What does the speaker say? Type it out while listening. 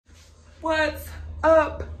What's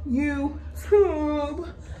up,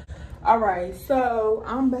 YouTube? All right, so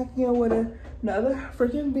I'm back here with another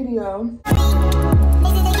freaking video.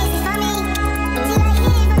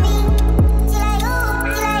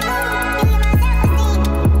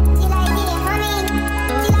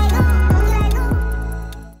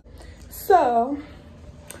 So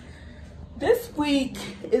this week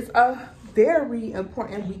is a very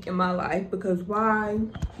important week in my life because why?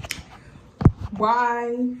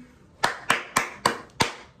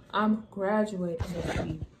 I'm graduating this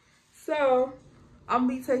week. So I'm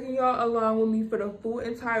gonna be taking y'all along with me for the full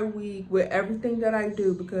entire week with everything that I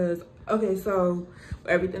do because, okay, so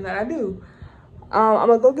everything that I do. I'm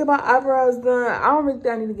gonna go get my eyebrows done. I don't really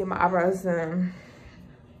think I need to get my eyebrows done.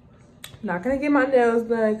 Not gonna get my nails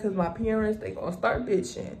done because my parents, they gonna start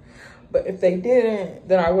bitching. But if they didn't,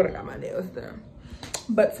 then I would've got my nails done.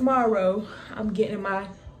 But tomorrow, I'm getting my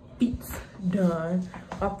feet done.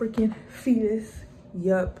 My freaking fetus.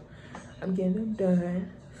 Yup, I'm getting them done.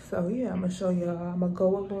 So yeah, I'm gonna show y'all. I'm gonna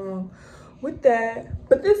go along with that.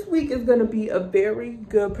 But this week is gonna be a very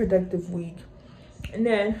good, productive week. And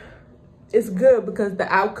then it's good because the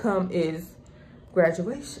outcome is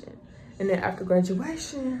graduation. And then after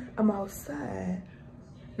graduation, I'm outside.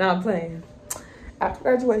 Now I'm playing. After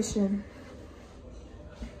graduation,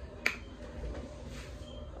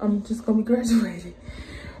 I'm just gonna be graduated.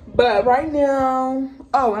 But right now,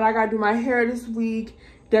 oh, and I gotta do my hair this week,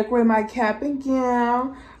 decorate my cap and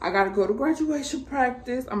gown. I gotta go to graduation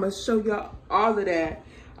practice. I'm gonna show y'all all of that.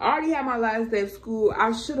 I already had my last day of school.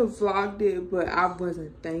 I should have vlogged it, but I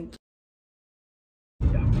wasn't. Thank you.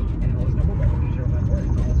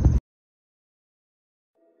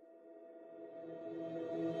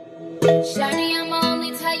 Shawty, I'ma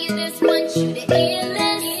only tell you this once, you the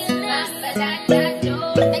illest.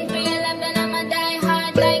 And 311, I'ma die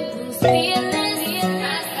hard like Bruce Willis.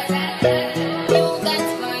 You got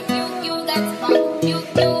spark, you got funk, you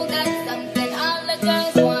got something all the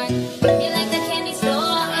girls want. You like the candy store,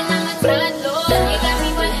 and I'm a toddler. You got me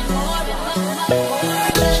wanting more and more.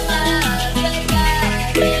 Good love, good love,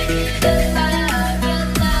 yeah, good love, good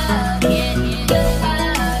love, yeah, good love,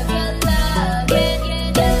 good love, yeah,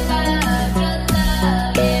 good love, good love,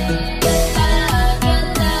 yeah, good love,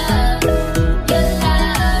 good love, good love, good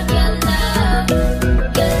love,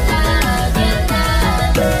 good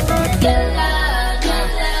love, good love, good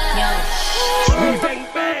love. Bang,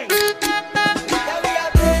 bang.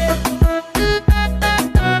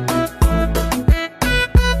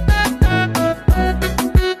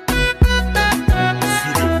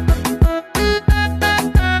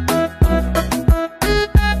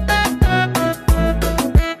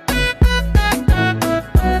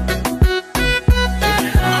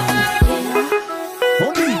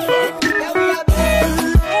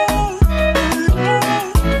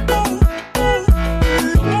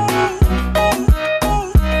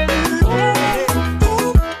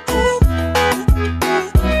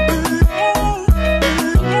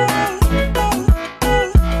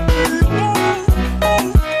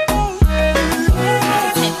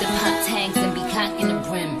 Take the pop tags and be cocking the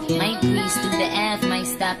brim. Might breeze through the Ave, might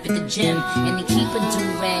stop at the gym. And to keep a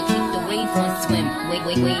do-rag, keep the wave on swim.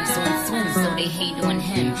 Waves on swim, so they hate on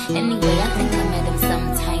him. Anyway, I think I met him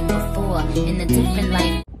sometime before in a different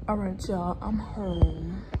life. All right, y'all, I'm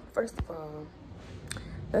home. First of all,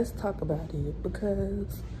 let's talk about it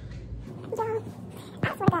because Y'all, I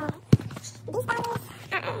swear to God, these stylists,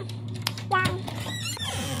 y'all.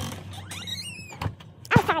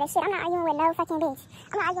 I'm tired of shit. I'm not arguing with no fucking bitch.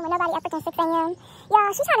 I'm not arguing with nobody at freaking 6 a.m.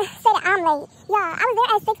 Y'all, she trying to say that I'm late. Y'all, I was there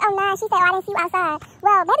at 6:09. She said, oh, I didn't see you outside.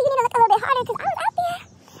 Well, maybe you need to look a little bit harder because I was out there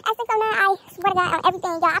at 6:09. I swear to God on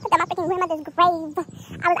everything, y'all. I put up my freaking grandmother's grave.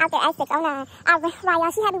 I was out there at 6:09. Right,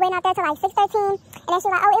 y'all, she had me waiting out there till like 6:13. And then she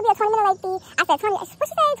was like, oh, it'll be a 20-minute late fee. I said, 20. What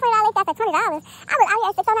she say? $20 late fee? I said, $20. I was out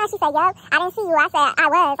here at 6:09. She said, yup, I didn't see you. I said, I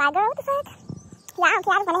was. Like, girl, what the fuck? Yeah, I don't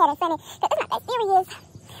care. I just went ahead and sent it because it's not that serious.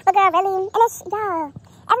 But girl, really? And then, y'all,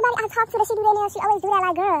 everybody I talk to that she do that now, she always do that.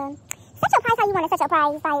 Like, girl, set your price how you want to set your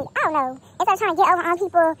price. Like, I don't know. Instead of trying to get over on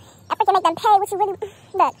people and freaking make them pay what you really...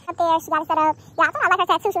 Look, up there, she got it set up. Yeah, I thought I liked her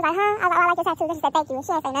tattoo. She was like, huh? I was like, oh, I like your tattoo. Then she said, thank you. And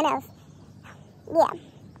she ain't say nothing else. Yeah.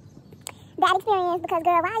 Bad experience because,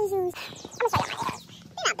 girl, why you use... I'm going to show you my nails.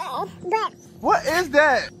 They're not bad, but... What is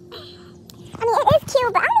that? I mean, it is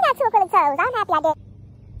cute, but I only got 2 acrylic toes. I'm happy I did.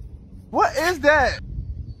 What is that?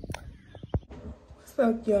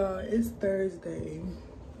 what's up, y'all? It's Thursday.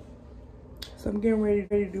 So I'm getting ready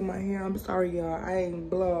to do my hair. I'm sorry, y'all. I ain't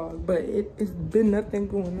vlog, but it's been nothing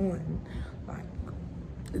going on. Like,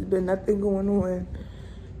 it's been nothing going on.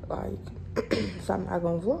 Like, so I'm not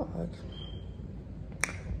gonna vlog.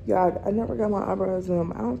 Y'all, I never got my eyebrows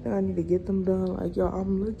done. I don't think I need to get them done. Like, y'all,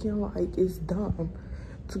 I'm looking like it's dumb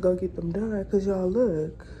to go get them done. Because, y'all,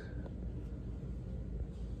 look.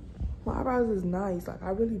 My eyebrows is nice. Like, I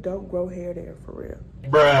really don't grow hair there for real.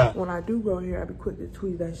 Bruh. When I do grow hair, I be quick to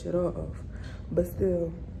tweeze that shit off. But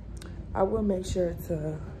still, I will make sure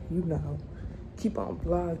to, you know, keep on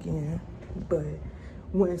vlogging. But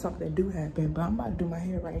when something do happen, but I'm about to do my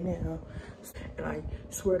hair right now. And I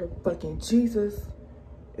swear to fucking Jesus,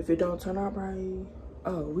 if it don't turn out right,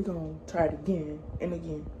 oh, we gonna try it again and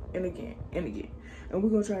again and again and again. And we're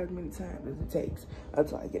gonna try as many times as it takes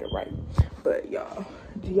until I get it right. But y'all,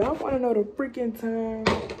 do y'all wanna know the freaking time?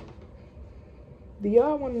 Do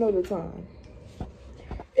y'all wanna know the time?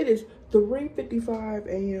 It is 3:55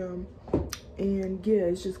 a.m. And yeah,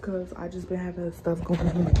 it's just cause I just been having stuff going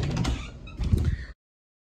on.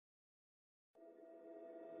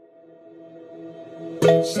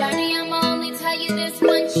 Shawty, I'ma only tell you this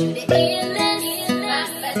once, you the illest.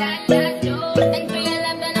 And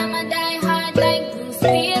 311, I'ma die hard like Bruce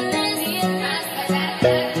Willis.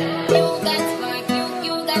 You got spark,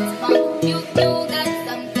 you got spunk, you got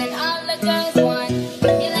something all the girls want.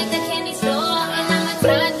 You like the candy store, and I'm a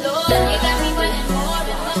toddler. You got me wanting more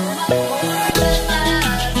and more. Good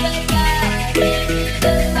love, good love, yeah.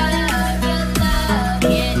 Good love, good love,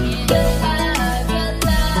 yeah. Good love, good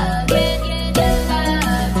love, yeah. Good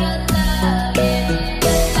love, good love, yeah.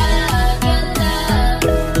 Good love, good love,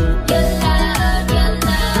 good love, good love, good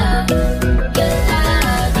love,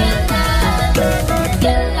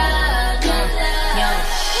 good love.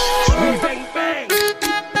 Bang, bang.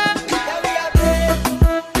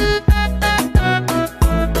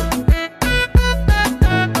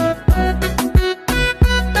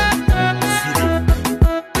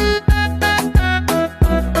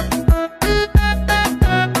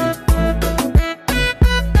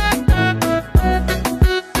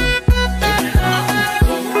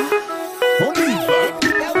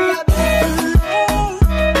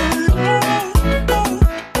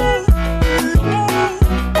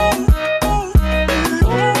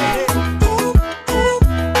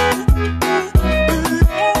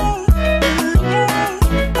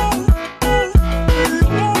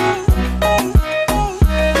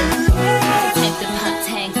 Type to pop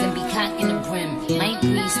tags and be cocking the brim. Might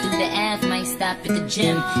breeze through the Ave, might stop at the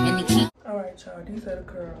gym. And the key. All right, y'all, these are the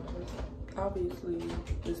curls. Obviously,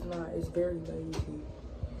 it's not, it's very lazy.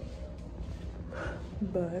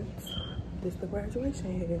 But this the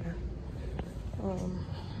graduation hair.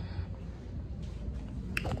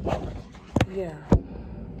 Yeah.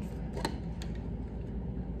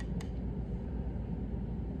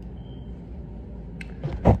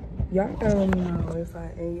 Y'all don't know if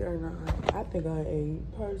I ate or not. I think I ate,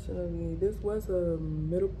 personally. This was a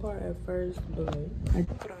middle part at first, but hold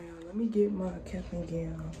on, y'all. Let me get my cap and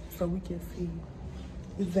gown so we can see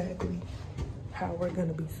exactly how we're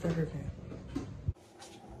gonna be serving.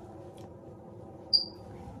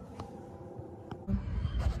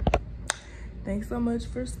 Thanks so much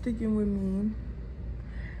for sticking with me,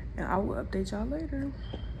 and I will update y'all later.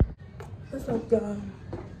 What's up, y'all?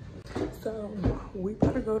 So we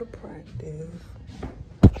gotta go to practice.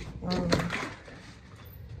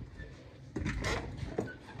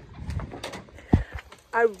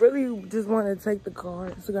 I really just want to take the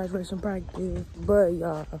car to graduation practice, but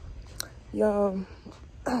y'all,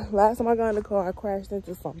 last time I got in the car, I crashed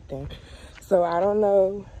into something. So I don't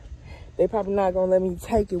know. They probably not gonna let me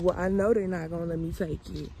take it. Well, I know they're not gonna let me take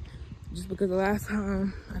it, just because the last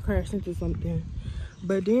time I crashed into something.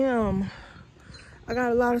 But damn, I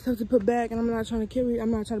got a lot of stuff to put back, and I'm not trying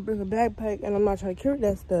to bring a backpack, and I'm not trying to carry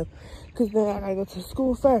that stuff, because then I gotta go to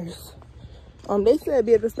school first. They said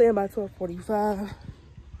be able to stay in by 12:45,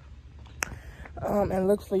 and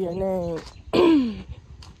look for your name.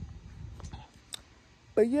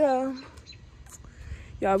 But yeah,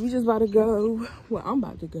 y'all, we just about to go. Well, I'm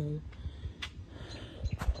about to go.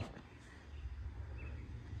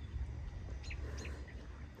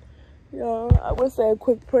 Y'all, I would say a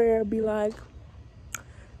quick prayer, be like,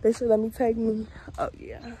 they should let me take me. Oh,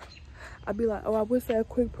 yeah. I'd be like, oh, I would say a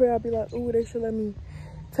quick prayer. I'd be like, oh, they should let me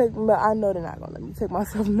take me. But I know they're not going to let me take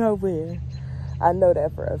myself nowhere. I know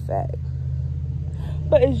that for a fact.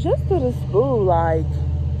 But it's just to the school, like,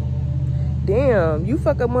 damn, you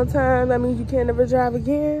fuck up one time, that means you can't never drive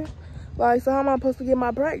again? Like, so how am I supposed to get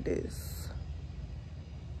my practice?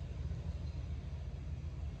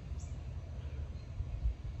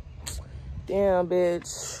 Damn,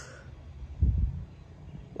 bitch.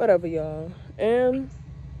 Whatever, y'all. And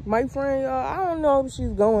my friend, y'all, I don't know if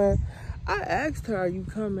she's going. I asked her, are you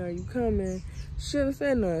coming? Are you coming? She didn't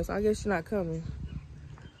say nothing, so I guess she's not coming.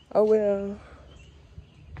 Oh, well.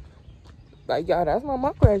 Like, y'all, that's not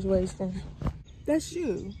my graduation. That's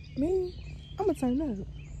you. Me, I'm gonna turn up.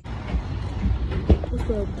 What's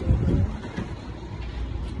up, man?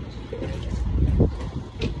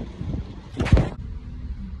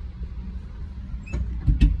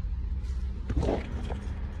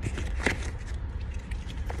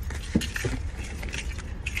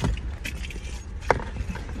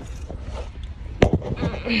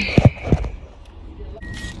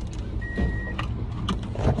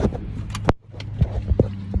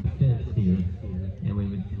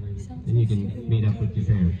 And then you can meet up with your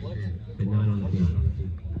parents, but not on the field.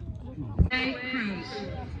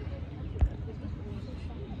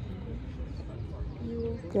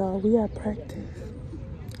 Y'all, we at practice.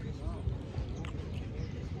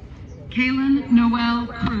 Kaylin Noel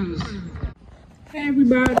Cruz. Hey,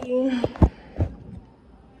 everybody.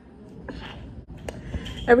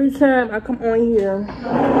 Every time I come on here,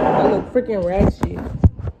 I look freaking ratchet.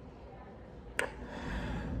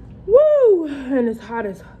 Woo! And it's hot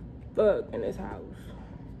as fuck in this house.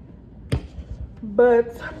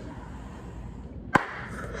 But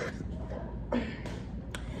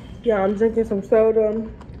yeah, I'm drinking some soda.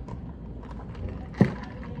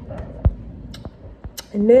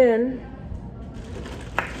 And then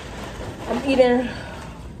I'm eating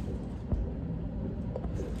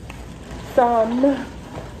some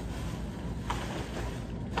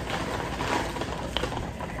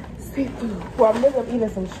seafood. Well, I'm eating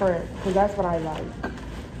some shrimp because that's what I like.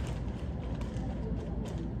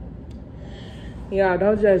 Yeah,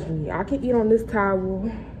 don't judge me. I can eat on this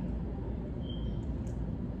towel.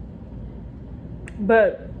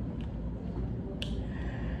 But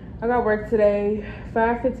I got work today,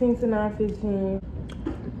 5:15 to 9:15.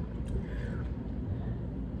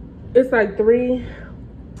 It's like 3.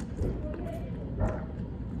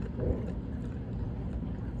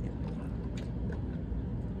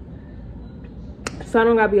 So I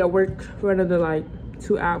don't gotta be at work for another like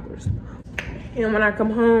 2 hours. And when I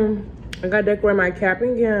come home, I gotta decorate my cap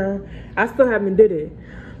and gown. I still haven't did it.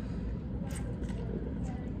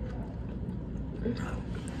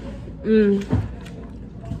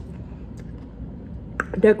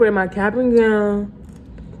 Decorate my cap and gown.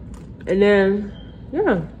 And then,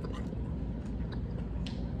 yeah.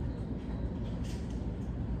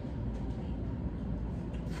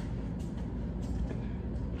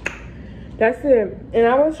 That's it. And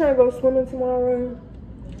I was trying to go swimming tomorrow.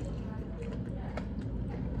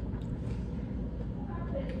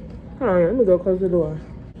 Hold on, let me go close the door.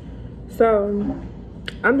 So,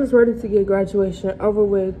 I'm just ready to get graduation over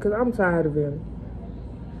with because I'm tired of it.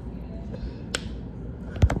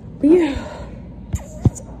 But yeah,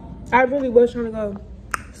 I really was trying to go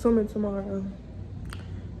swimming tomorrow.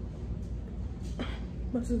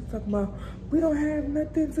 My sister talking about, we don't have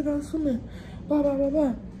nothing to go swimming. Blah, blah, blah,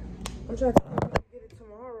 blah. I'm trying to get it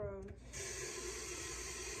tomorrow.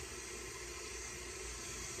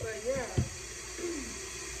 But yeah.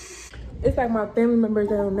 It's like my family members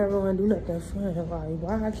that don't never want to do nothing fun. Like,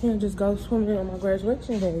 why I can't just go swimming on my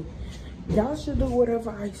graduation day? Y'all should do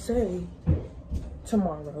whatever I say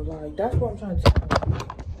tomorrow. Like, that's what I'm trying to tell you.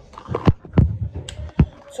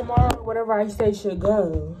 Tomorrow, whatever I say should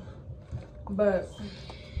go. But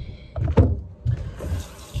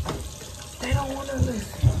they don't want to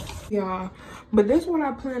listen. Y'all, but this is what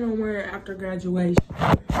I plan on wearing after graduation.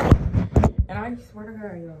 And I swear to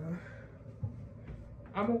God, y'all,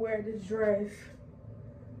 I'm gonna wear this dress.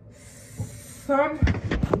 I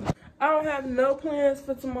don't have no plans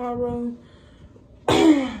for tomorrow.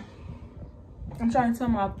 I'm trying to tell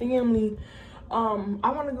my family, I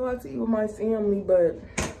want to go out to eat with my family, but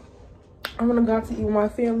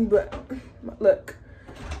look,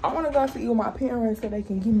 I want to go out to eat with my parents so they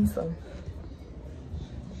can give me some.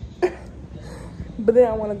 But then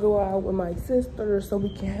I want to go out with my sister so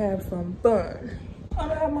we can have some fun. I'm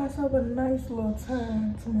gonna have myself a nice little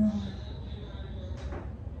time tomorrow.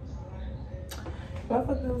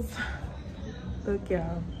 Motherfuckers, look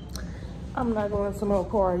y'all, I'm not going to no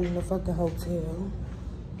party in the fucking hotel.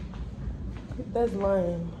 That's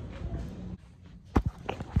lame.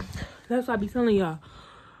 That's what I be telling y'all.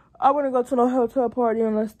 I wouldn't go to no hotel party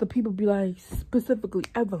unless the people be like, specifically,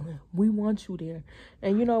 Evelyn, we want you there.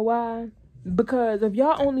 And you know why? Because if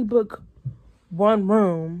y'all only book one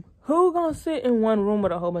room, who gonna sit in one room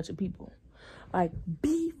with a whole bunch of people? Like,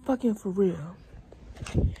 be fucking for real.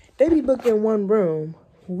 They be booking one room.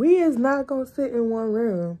 We is not gonna sit in one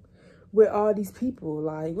room with all these people.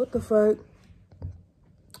 Like, what the fuck?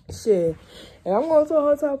 Shit. And I'm going to a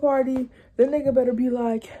hotel party, the nigga better be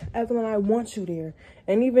like, Evelyn, I want you there.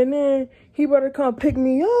 And even then, he better come pick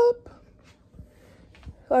me up.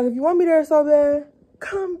 Like, if you want me there so bad,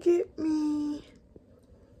 come get me.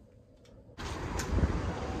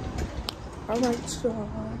 All right, y'all.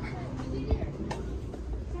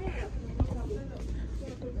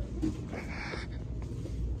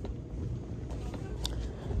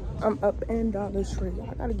 I'm up in Dollar Tree.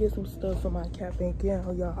 I gotta get some stuff for my cap and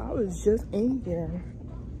gown, y'all. I was just in here.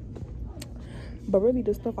 But really,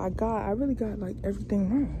 the stuff I really got like everything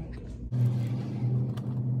wrong.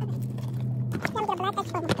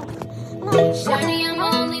 Shawty,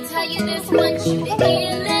 I'ma only tell you this once, you the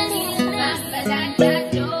illest.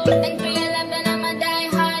 And 311, I'ma die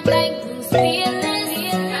hard like Bruce Willis.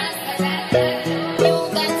 You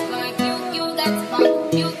got spark, you got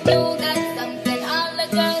spunk, you got something all the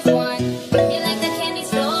girls want. You like the candy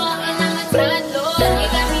store, and I'm a toddler. You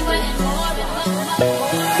got me wanting more and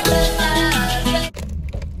more.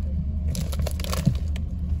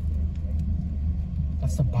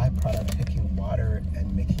 That's the byproduct of taking water and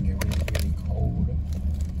making it really, really cold.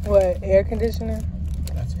 What, air conditioning?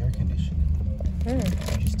 That's air conditioning. You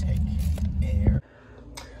just take air.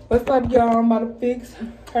 What's up, y'all? I'm about to fix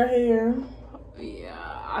her hair. Yeah,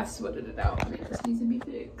 I sweated it out. This needs to be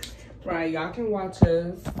fixed. Right, y'all can watch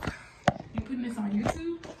us. You putting this on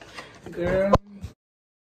YouTube? Girl.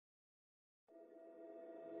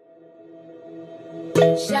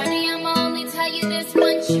 Shawty, I'ma only tell you this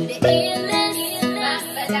once, you the illest.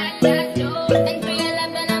 And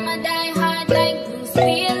 311, I'ma die hard like Bruce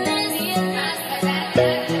Willis.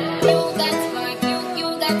 You got spark, you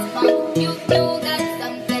got spunk, you got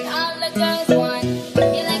something all the girls want.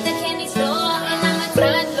 You like the candy store, and I'm a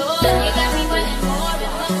toddler. You got me wanting more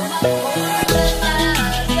and more. Good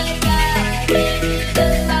love, good love, yeah.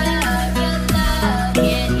 Good love, good love,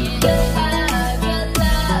 yeah. Good love, good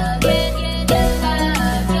love, yeah. Good love,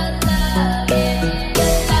 good love, yeah.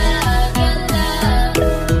 Good love, good love,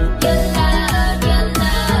 good love, good love, good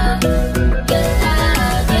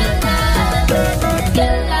love,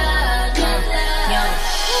 good love, good love.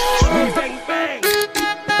 Bang, bang.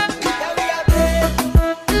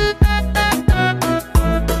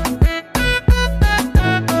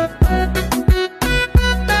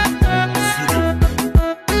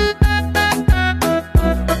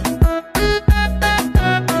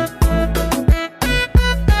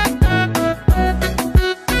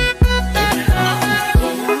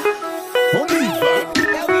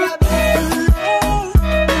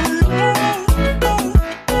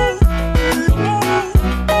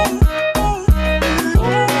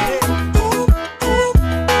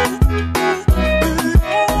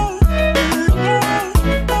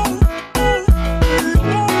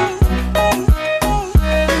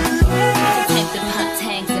 Type the pop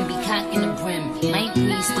tags and be cocking the brim. Might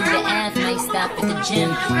breeze through the ass, might stop at the gym.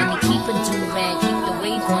 And they keep a do-rag, keep the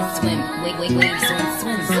wave on swim. Waves on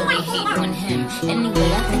swim, so they hate on him. Anyway,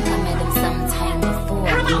 I think I met him sometime before.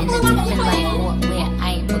 In a different life where I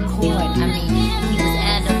ain't record. I mean, he was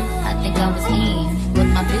Adam, I think I was Eve. With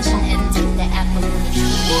my vision and took the apple on the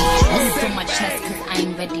tree. Listen to my chest, cause I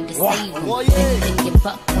ain't ready to save him. Think they give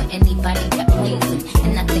up when anybody that plays him.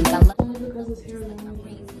 And I think I love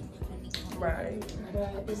Right.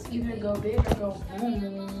 But it's either go big or go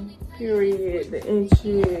boom. Period. The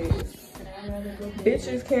inches.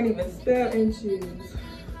 Bitches can't even spell inches.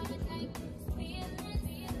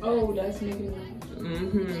 Oh, that's making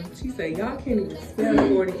me. She said y'all can't even spell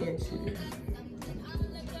 40 inches.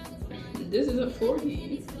 This is a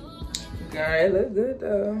 40. Girl, it looks good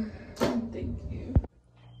though. Thank you.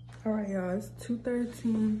 All right, y'all. It's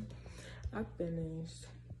 2:13. I finished.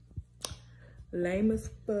 Lame as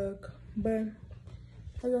fuck, but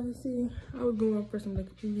as y'all can see, I was going for something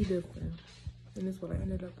completely different, and this is what I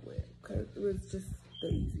ended up with because it was just the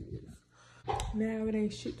easiest. Now it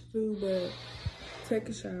ain't shit to do but take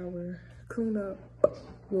a shower, clean up,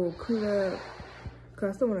 cause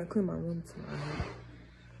I still want to clean my room tonight.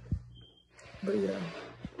 But yeah.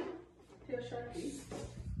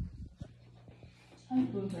 I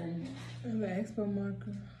have an expo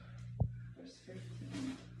marker.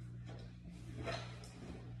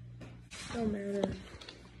 Don't matter.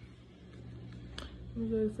 I'm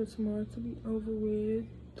ready for tomorrow to be over with.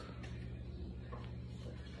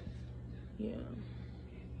 Yeah.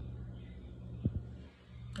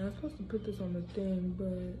 I was supposed to put this on the thing,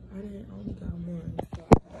 but I only got one.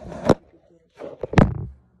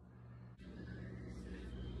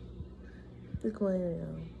 So it's going here,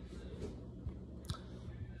 y'all.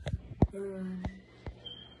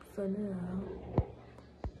 For now,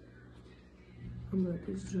 I'm gonna let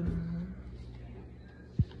this dry.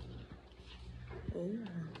 Yeah.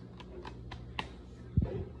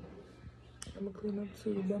 I'm gonna clean up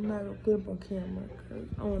too, but I'm not gonna clean up on camera because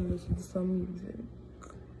I wanna listen to some music.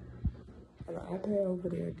 And the iPad over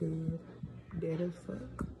there dead as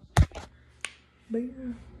fuck. But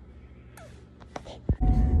yeah.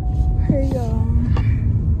 Hey y'all.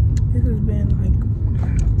 This has been like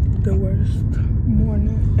the worst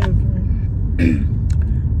morning ever.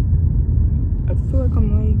 I feel like I'm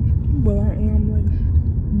late. Well, I am late,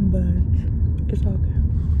 but it's okay.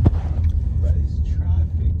 But it's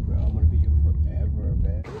traffic, bro. I'm gonna be here forever,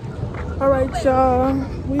 man. All right, y'all.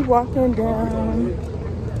 We walking down.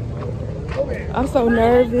 I'm so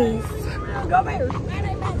nervous.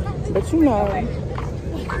 But you know.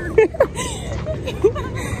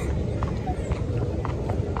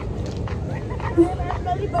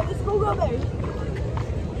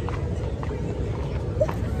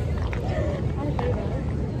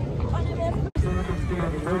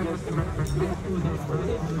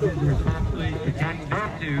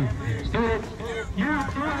 To